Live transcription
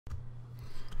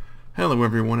Hello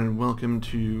everyone and welcome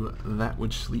to That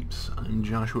Which Sleeps. I'm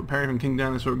Joshua Perry from King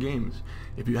Dinosaur Games.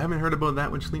 If you haven't heard about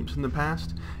That Which Sleeps in the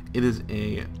past, it is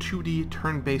a 2D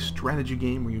turn-based strategy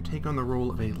game where you take on the role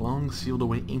of a long sealed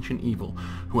away ancient evil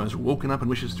who has woken up and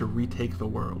wishes to retake the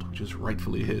world, which is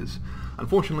rightfully his.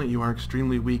 Unfortunately, you are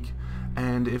extremely weak,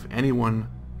 and if anyone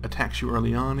attacks you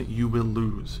early on, you will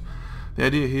lose. The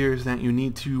idea here is that you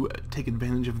need to take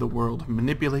advantage of the world,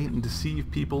 manipulate and deceive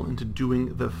people into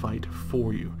doing the fight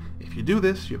for you. If you do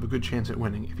this, you have a good chance at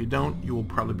winning. If you don't, you will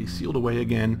probably be sealed away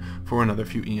again for another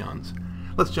few eons.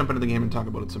 Let's jump into the game and talk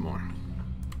about it some more.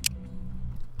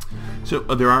 So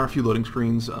there are a few loading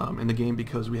screens in the game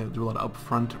because we have to do a lot of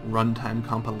upfront runtime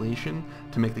compilation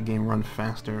to make the game run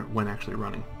faster when actually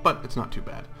running, but it's not too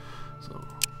bad. So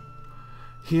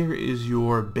here is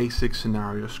your basic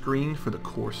scenario screen for the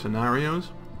core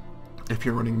scenarios. If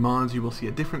you're running mods, you will see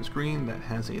a different screen that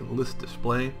has a list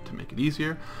display to make it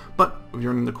easier, but if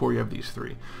you're running the core, you have these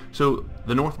three. So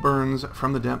the North Burns,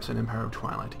 From the Depths, and Empire of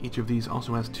Twilight. Each of these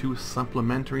also has two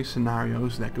supplementary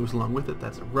scenarios that goes along with it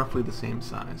that's roughly the same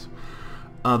size.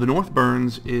 The North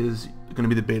Burns is going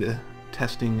to be the beta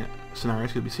testing scenario,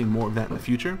 so you'll be seeing more of that in the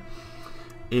future.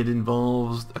 It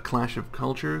involves a clash of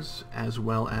cultures as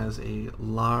well as a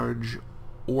large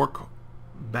orc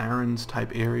barons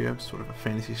type area, sort of a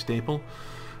fantasy staple.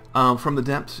 From the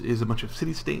Depths is a bunch of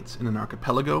city-states in an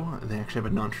archipelago. They actually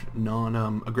have a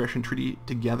non-aggression treaty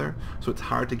together, so it's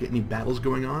hard to get any battles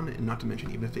going on, and not to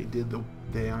mention even if they did,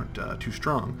 they aren't too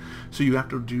strong. So you have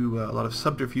to do a lot of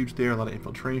subterfuge there, a lot of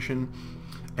infiltration.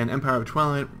 And Empire of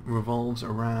Twilight revolves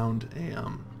around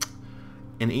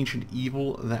an ancient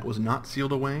evil that was not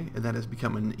sealed away, and that has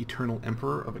become an eternal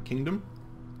emperor of a kingdom.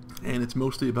 And it's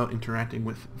mostly about interacting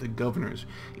with the governors,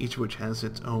 each of which has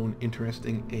its own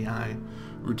interesting AI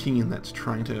routine that's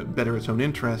trying to better its own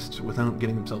interests without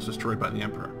getting themselves destroyed by the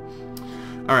emperor.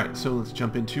 Alright, so let's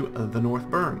jump into the North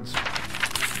Burns.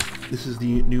 This is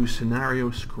the new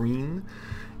scenario screen.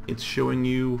 It's showing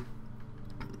you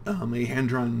a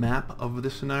hand-drawn map of the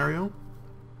scenario.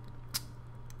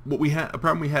 A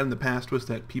problem we had in the past was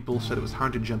that people said it was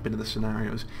hard to jump into the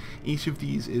scenarios. Each of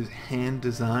these is hand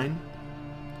designed,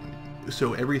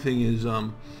 so everything is,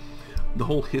 the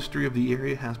whole history of the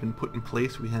area has been put in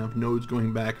place. We have nodes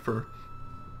going back for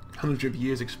hundreds of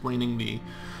years explaining the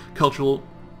cultural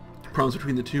problems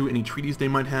between the two, any treaties they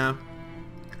might have,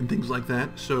 and things like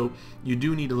that. So you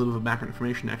do need a little bit of background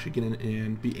information to actually get in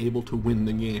and be able to win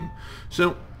the game.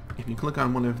 So if you click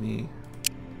on one of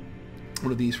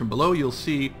these from below, you'll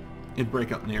see it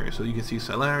break up an area. So you can see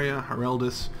Silaria,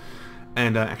 Heraldus,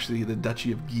 and actually the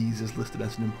Duchy of Guise is listed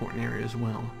as an important area as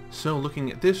well. So looking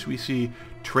at this, we see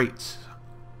traits: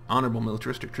 honorable,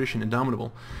 militaristic, tradition,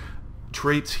 indomitable.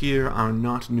 Traits here are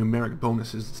not numeric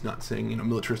bonuses. It's not saying,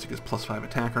 militaristic is +5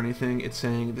 attack or anything. It's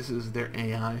saying this is their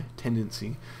AI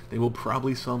tendency. They will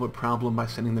probably solve a problem by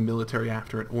sending the military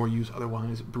after it or use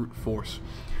otherwise brute force.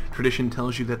 Tradition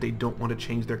tells you that they don't want to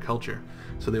change their culture,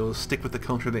 so they will stick with the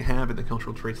culture they have and the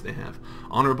cultural traits they have.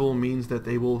 Honorable means that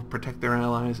they will protect their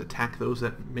allies, attack those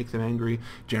that make them angry,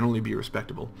 generally be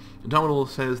respectable. Indomitable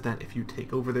says that if you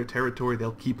take over their territory,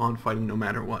 they'll keep on fighting no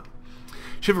matter what.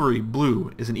 Chivalry,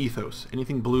 blue, is an ethos.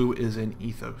 Anything blue is an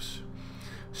ethos.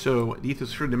 So the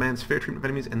ethos sure demands fair treatment of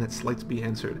enemies and that slights be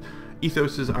answered.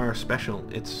 Ethoses are special.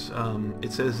 It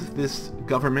says this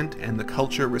government and the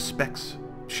culture respects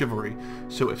chivalry.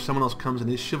 So if someone else comes and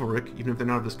is chivalric, even if they're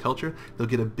not of this culture, they'll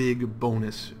get a big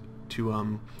bonus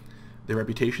to their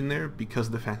reputation there because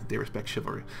of the fact that they respect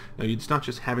chivalry. Now, it's not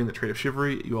just having the trait of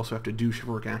chivalry, you also have to do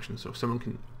chivalric actions. So if someone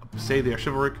can say they are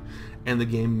chivalric, and the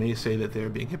game may say that they're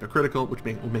being hypocritical, which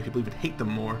will make people even hate them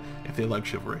more if they like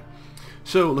chivalry.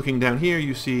 So looking down here,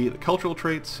 you see the cultural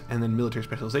traits, and then military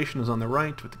specialization is on the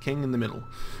right with the king in the middle.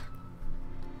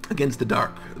 Against the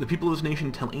dark. The people of this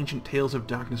nation tell ancient tales of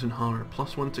darkness and horror.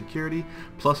 +1 security,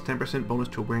 plus 10% bonus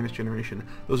to awareness generation.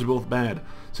 Those are both bad.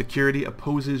 Security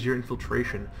opposes your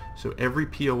infiltration. So every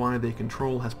POI they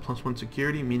control has +1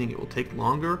 security, meaning it will take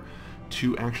longer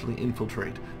to actually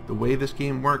infiltrate. The way this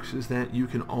game works is that you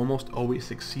can almost always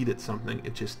succeed at something.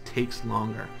 It just takes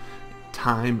longer.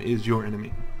 Time is your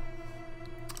enemy.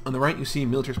 On the right, you see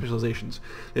military specializations.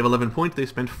 They have 11 points. They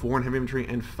spend 4 on heavy infantry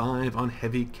and 5 on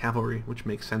heavy cavalry, which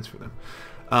makes sense for them.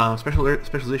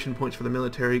 Specialization points for the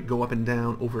military go up and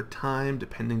down over time,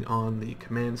 depending on the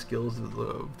command skills of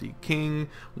the king,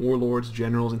 warlords,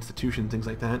 generals, institutions, things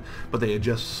like that. But they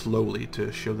adjust slowly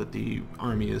to show that the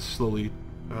army is slowly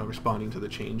responding to the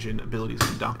change in abilities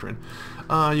and doctrine.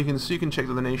 You can check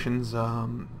the nations.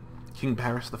 King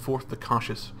Paris IV the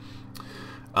Cautious.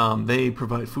 They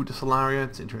provide food to Silaria.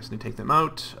 It's interesting to take them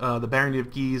out. The Barony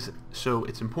of Guise. So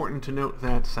it's important to note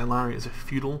that Silaria is a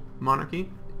feudal monarchy.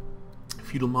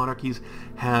 Feudal monarchies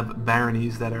have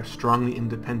baronies that are strongly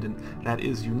independent. That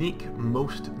is unique.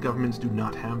 Most governments do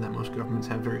not have that. Most governments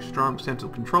have very strong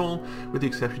central control, with the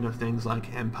exception of things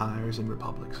like empires and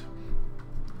republics.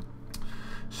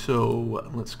 So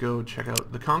let's go check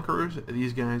out the Conquerors.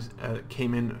 These guys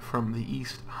came in from the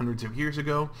east hundreds of years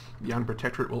ago. The Young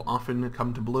Protectorate will often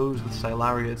come to blows with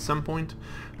Silaria at some point.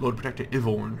 Lord Protector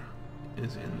Yvorne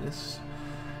is in this.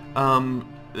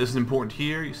 This is important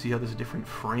here. You see how there's a different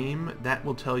frame? That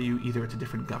will tell you either it's a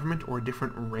different government or a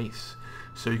different race.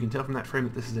 So you can tell from that frame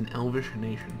that this is an elvish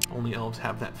nation. Only elves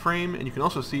have that frame, and you can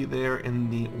also see there in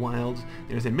the wilds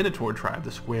there's a Minotaur tribe.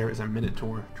 The square is a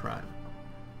Minotaur tribe.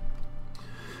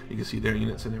 You can see their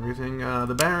units and everything.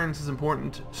 The Barons is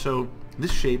important. So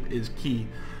this shape is key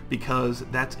because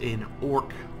that's an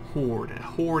orc horde. A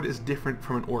horde is different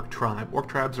from an orc tribe. Orc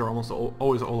tribes are almost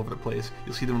always all over the place.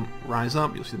 You'll see them rise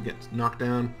up, you'll see them get knocked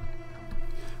down.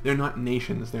 They're not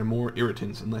nations, they're more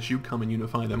irritants unless you come and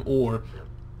unify them, or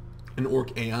an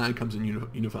orc AI comes and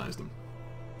unifies them.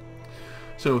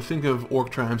 So think of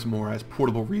orc tribes more as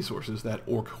portable resources that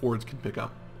orc hordes can pick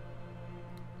up.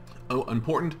 Oh,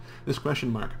 important, this question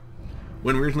mark.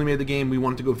 When we originally made the game, we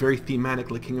wanted to go very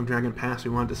thematic like King of Dragon Pass.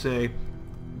 We wanted to say,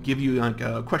 give you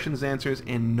like questions, answers,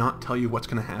 and not tell you what's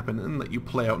going to happen, and let you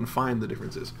play out and find the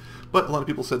differences. But a lot of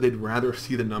people said they'd rather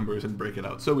see the numbers and break it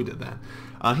out, so we did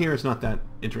that. Here it's not that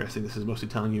interesting. This is mostly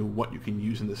telling you what you can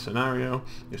use in this scenario.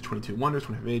 There's 22 wonders,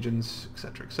 25 agents,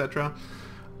 etc., etc.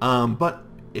 But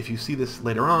if you see this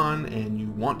later on and you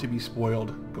want to be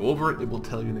spoiled, go over it. It will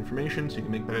tell you the information so you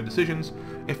can make better decisions.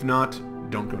 If not,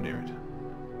 don't go near it.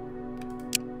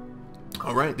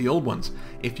 Alright, the Old Ones.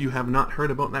 If you have not heard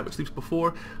about That Which Sleeps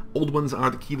before, Old Ones are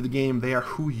the key to the game. They are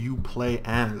who you play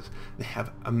as. They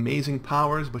have amazing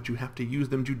powers, but you have to use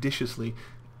them judiciously.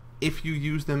 If you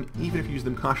use them, even if you use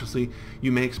them cautiously,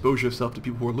 you may expose yourself to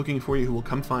people who are looking for you, who will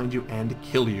come find you and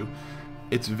kill you.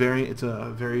 It's a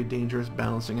very dangerous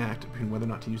balancing act between whether or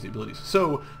not to use the abilities.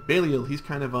 So, Belial, he's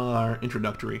kind of our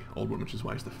introductory Old One, which is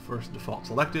why he's the first default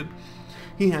selected.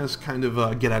 He has kind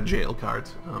of get-out-of-jail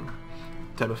cards.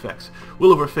 Type effects.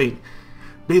 Will over fate.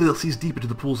 Belial sees deep into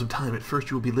the pools of time. At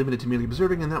first you will be limited to merely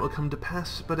observing, and that will come to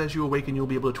pass, but as you awaken you will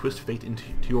be able to twist fate into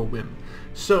your whim.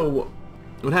 So,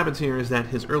 what happens here is that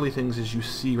his early things is you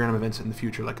see random events in the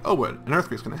future, like, oh, an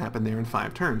earthquake's going to happen there in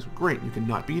 5 turns. Great, you can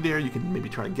not be there, you can maybe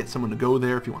try to get someone to go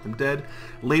there if you want them dead.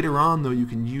 Later on, though, you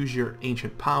can use your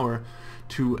ancient power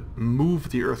to move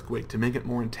the earthquake, to make it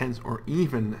more intense, or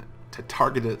even to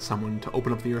target it at someone to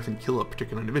open up the earth and kill a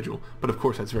particular individual. But of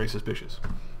course that's very suspicious.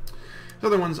 The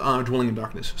other ones are Dwelling in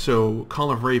Darkness. So Call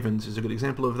of Ravens is a good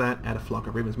example of that. Add a Flock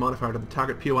of Ravens modifier to the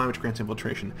target POI, which grants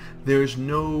infiltration. There's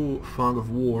no Fog of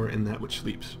War in That Which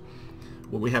Sleeps.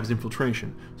 What we have is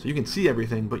infiltration. So you can see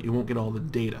everything, but you won't get all the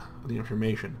data, the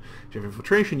information. If you have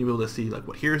infiltration, you'll be able to see like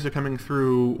what heroes are coming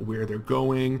through, where they're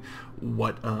going,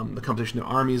 what the composition of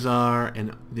armies are,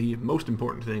 and the most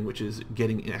important thing, which is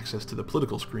getting access to the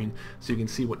political screen, so you can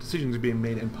see what decisions are being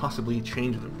made and possibly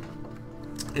change them.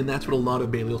 And that's what a lot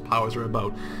of Belial's powers are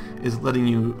about, is letting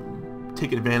you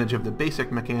take advantage of the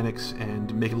basic mechanics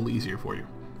and make it a little easier for you.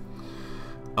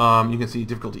 You can see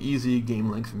difficulty easy, game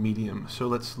length medium. So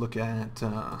let's look at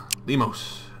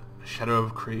Lemos, Shadow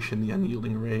of Creation, the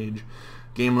Unyielding Rage.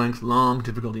 Game length long,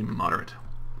 difficulty moderate.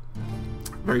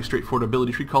 Very straightforward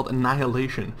ability tree called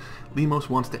Annihilation. Lemos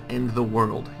wants to end the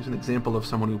world. He's an example of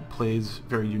someone who plays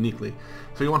very uniquely.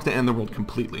 So he wants to end the world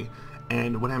completely.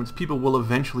 And what happens, people will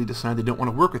eventually decide they don't want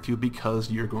to work with you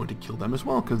because you're going to kill them as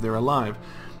well, because they're alive.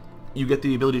 You get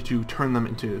the ability to turn them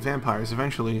into vampires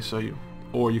eventually,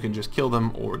 or you can just kill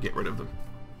them or get rid of them.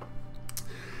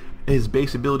 His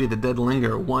base ability, the Dead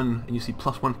Linger, 1, and you see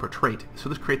 +1 per trait. So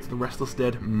this creates the Restless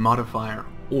Dead modifier,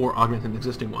 or augment an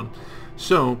existing one.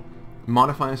 So,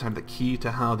 modifiers have the key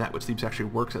to how That Which Sleeps actually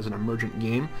works as an emergent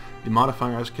game. The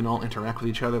modifiers can all interact with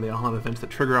each other, they all have events that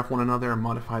trigger off one another,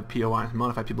 modified POIs,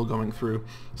 modified people going through.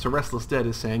 So Restless Dead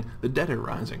is saying, the dead are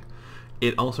rising.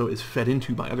 It also is fed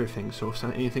into by other things, so if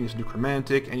anything is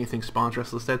necromantic, anything spawns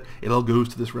Restless Dead, it all goes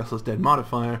to this Restless Dead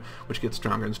modifier, which gets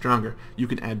stronger and stronger. You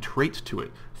can add traits to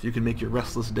it, so you can make your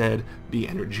Restless Dead be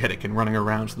energetic and running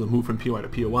around, so they'll move from POI to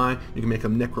POI. You can make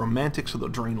them necromantic, so they'll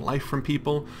drain life from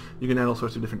people. You can add all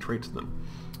sorts of different traits to them.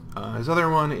 His other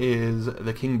one is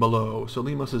the King Below. So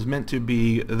Lemos is meant to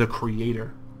be the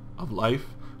creator of life,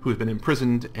 who has been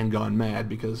imprisoned and gone mad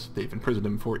because they've imprisoned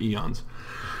him for eons.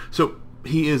 So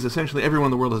he is essentially, everyone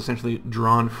in the world is essentially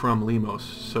drawn from Lemos,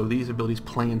 so these abilities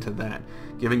play into that,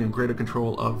 giving him greater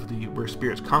control of where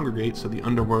spirits congregate, so the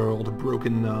underworld,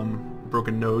 broken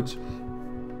nodes.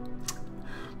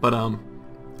 But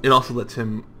it also lets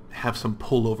him have some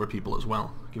pull over people as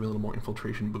well, give him a little more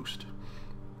infiltration boost.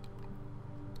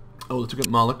 Oh, let's look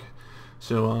at Moloch.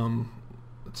 So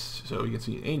so you can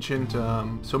see ancient.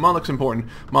 So Moloch's important.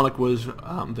 Moloch was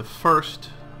the first,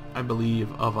 I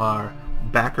believe, of our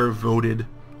backer-voted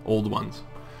old ones,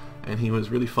 and he was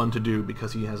really fun to do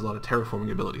because he has a lot of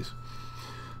terraforming abilities.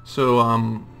 So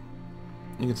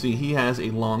you can see he has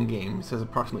a long game. He says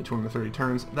approximately 230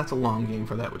 turns. That's a long game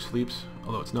for that which sleeps,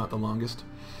 although it's not the longest.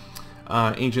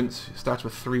 Ancients starts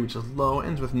with 3, which is low,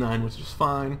 ends with 9, which is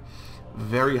fine.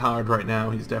 Very hard right now.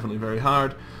 He's definitely very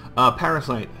hard.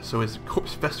 Parasite. So his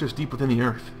corpse festers deep within the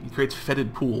earth. He creates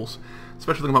fetid pools. The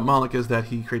special thing about Moloch is that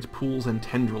he creates pools and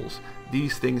tendrils.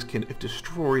 These things can, if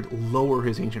destroyed, lower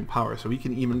his ancient power. So he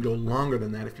can even go longer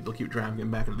than that if people keep driving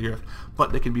him back into the earth.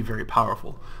 But they can be very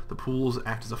powerful. The pools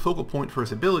act as a focal point for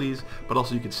his abilities, but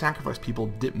also you can sacrifice people,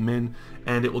 dip them in,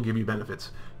 and it will give you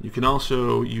benefits. You can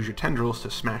also use your tendrils to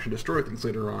smash and destroy things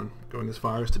later on, going as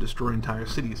far as to destroy entire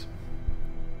cities.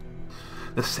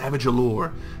 The Savage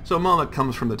Allure. So Moloch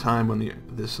comes from the time when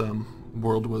this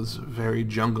world was very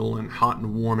jungle and hot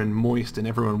and warm and moist, and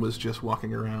everyone was just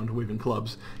walking around waving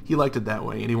clubs. He liked it that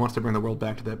way, and he wants to bring the world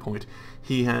back to that point.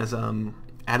 He has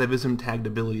atavism tagged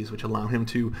abilities which allow him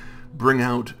to bring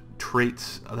out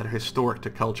traits that are historic to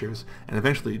cultures and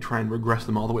eventually try and regress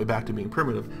them all the way back to being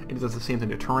primitive. And he does the same thing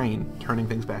to terrain, turning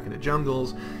things back into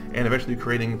jungles and eventually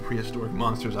creating prehistoric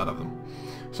monsters out of them.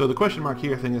 So the question mark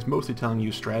here thing is mostly telling you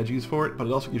strategies for it, but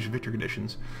it also gives you victory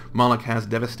conditions. Moloch has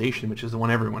Devastation, which is the one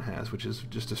everyone has, which is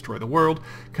just destroy the world.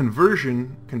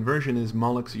 Conversion is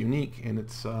Moloch's unique, and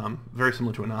it's very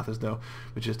similar to Anatha's though,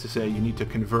 which is to say you need to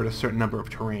convert a certain number of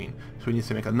terrain. So he needs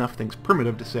to make enough things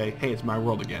primitive to say, hey, it's my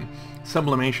world again.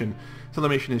 Sublimation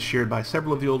is shared by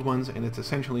several of the old ones, and it's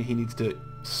essentially he needs to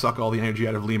suck all the energy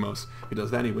out of Lemos. If he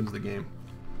does that, he wins the game.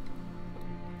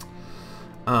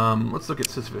 Let's look at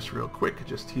Sisyphus real quick.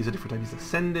 He's a different type. He's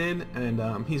Ascended,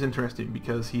 and he's interesting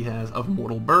because he has Of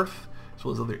Mortal Birth, as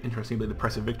well as other interesting ability,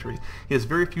 Depressive Victory. He has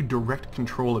very few direct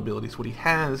control abilities. What he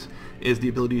has is the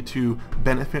ability to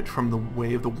benefit from the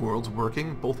way of the world's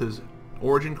working, both his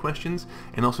origin questions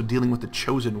and also dealing with the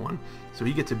Chosen One. So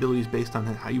he gets abilities based on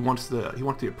how he wants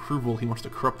the approval. He wants to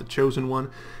corrupt the Chosen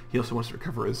One. He also wants to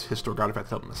recover his historic artifacts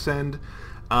to help him ascend.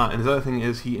 And his other thing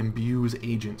is he imbues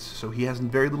agents. So he has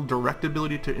very little direct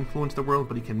ability to influence the world,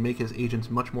 but he can make his agents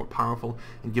much more powerful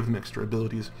and give them extra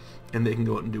abilities, and they can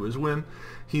go out and do his whim.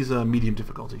 He's a medium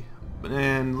difficulty.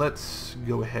 And let's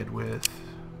go ahead with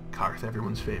Karth,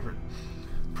 everyone's favorite.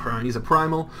 He's a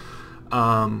primal.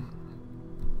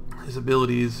 His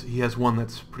abilities, he has one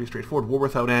that's pretty straightforward, War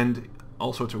Without End,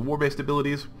 all sorts of war-based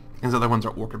abilities. And his other ones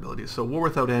are orc abilities. So War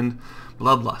Without End,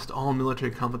 Bloodlust. All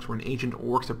military conflicts where an agent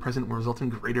or orcs are present will result in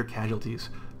greater casualties.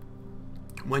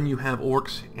 When you have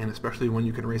orcs, and especially when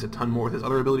you can raise a ton more with his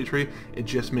other ability tree, it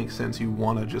just makes sense you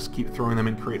want to just keep throwing them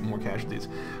and create more casualties.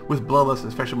 With Bloodlust,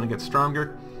 especially when it gets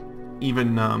stronger,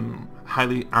 even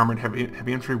highly armored heavy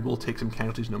infantry will take some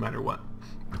casualties no matter what.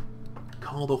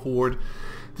 Call the Horde.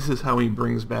 This is how he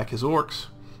brings back his orcs,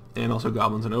 and also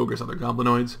goblins and ogres, other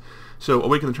goblinoids. So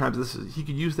Awaken the Tribes, he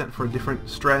could use that for a different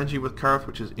strategy with Karth,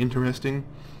 which is interesting.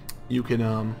 You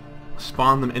can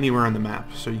spawn them anywhere on the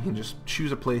map, so you can just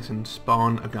choose a place and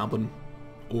spawn a goblin,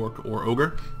 orc, or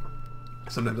ogre.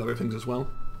 Sometimes other things as well.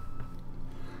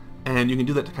 And you can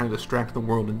do that to kind of distract the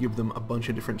world and give them a bunch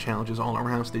of different challenges all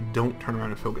around so they don't turn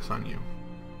around and focus on you.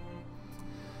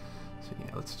 So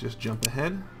yeah, let's just jump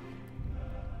ahead.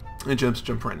 And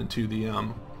jump right into the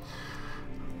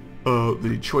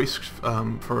choice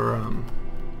for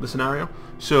the scenario.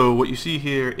 So what you see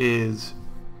here is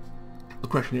the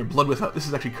question here, Blood Without. This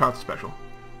is actually Karth's special.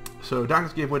 So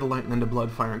darkness gave way to light and then to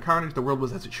blood, fire, and carnage. The world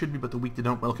was as it should be, but the weak did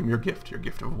not welcome your gift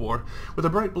of war. With a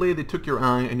bright blade they took your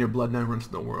eye, and your blood now runs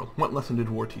to the world. What lesson did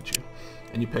war teach you?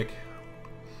 And you pick.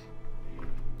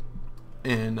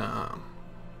 And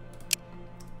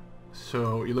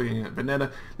so you're looking at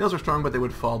Vendetta. Nails are strong, but they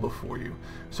would fall before you.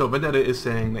 So Vendetta is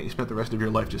saying that you spent the rest of your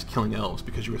life just killing elves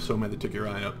because you were so mad they took your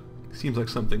eye out. Seems like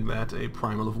something that a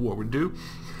primal of war would do.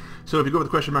 So if you go with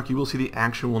the question mark, you will see the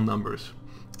actual numbers.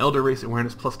 Elder Race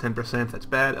Awareness plus 10%, that's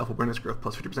bad. Elf Awareness Growth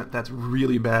plus 50%, that's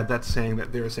really bad. That's saying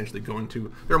that they're essentially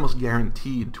they're almost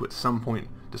guaranteed to at some point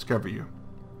discover you.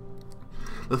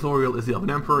 Lithoriel is the Elven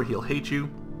Emperor, he'll hate you.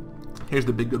 Here's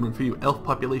the big good one for you. Elf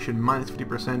population minus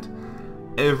 50%.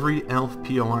 Every elf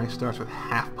POI starts with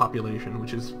half population,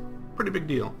 which is a pretty big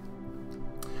deal.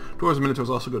 Dwarves and Minotaurs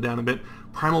also go down a bit.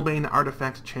 Primal Bane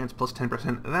artifacts, chance plus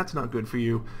 10%. That's not good for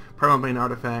you. Primal Bane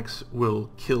artifacts will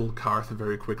kill Karth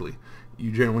very quickly.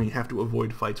 You generally have to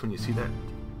avoid fights when you see that.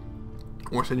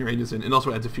 Or send your agents in. It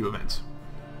also adds a few events.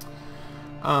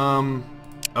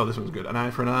 Oh, this one's good. An eye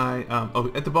for an eye.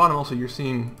 Oh, at the bottom also you're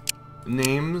seeing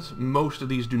names. Most of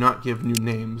these do not give new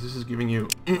names. This is giving you...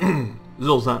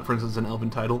 Zul'Zat, for instance, an elven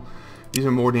title. These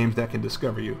are more names that can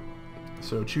discover you.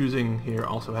 So choosing here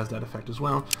also has that effect as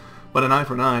well. But an eye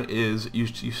for an eye is you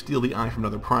steal the eye from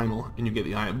another primal, and you get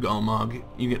the eye of Galmog.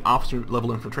 You get officer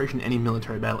level infiltration any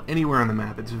military battle anywhere on the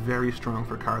map. It's very strong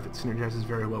for Karth. It synergizes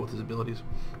very well with his abilities.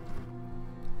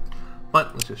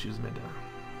 But let's just use mid.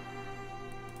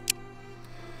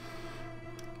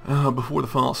 Before the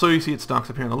fall. So you see it stocks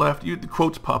up here on the left. The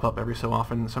quotes pop up every so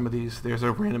often. Some of these, there's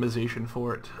a randomization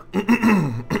for it.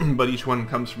 But each one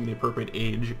comes from the appropriate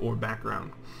age or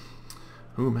background.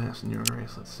 Ooh, mass in your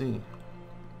race. Let's see.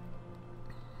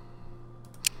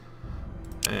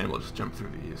 And we'll just jump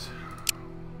through these.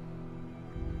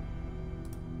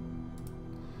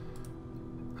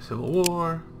 Civil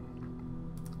War.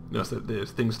 Notice that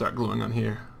there's things start glowing on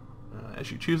here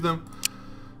as you choose them.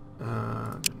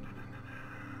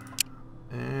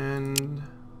 And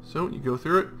so you go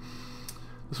through it.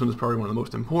 This one is probably one of the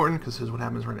most important because this is what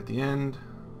happens right at the end.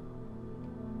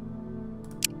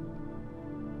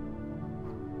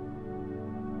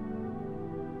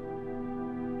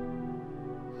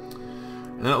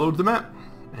 And that loads the map.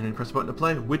 And then press a button to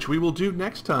play, which we will do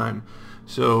next time.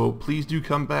 So please do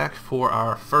come back for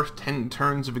our first 10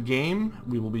 turns of a game.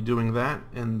 We will be doing that.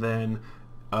 And then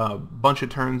a bunch of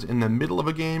turns in the middle of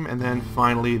a game. And then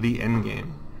finally the end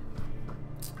game.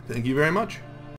 Thank you very much.